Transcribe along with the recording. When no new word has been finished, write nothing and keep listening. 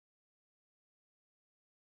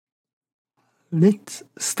Let's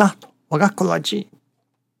start 我が子ラジ。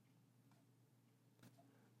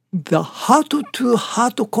The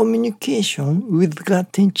heart-to-heart communication with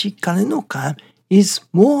Gatenchi Kanenokan is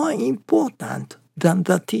more important than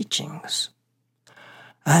the teachings.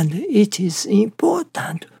 And it is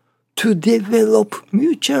important to develop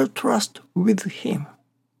mutual trust with him.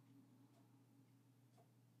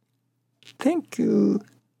 Thank you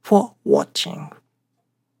for watching.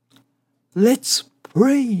 Let's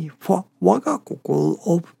pray for 我が心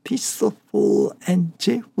of peaceful and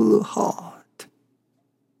joyful heart.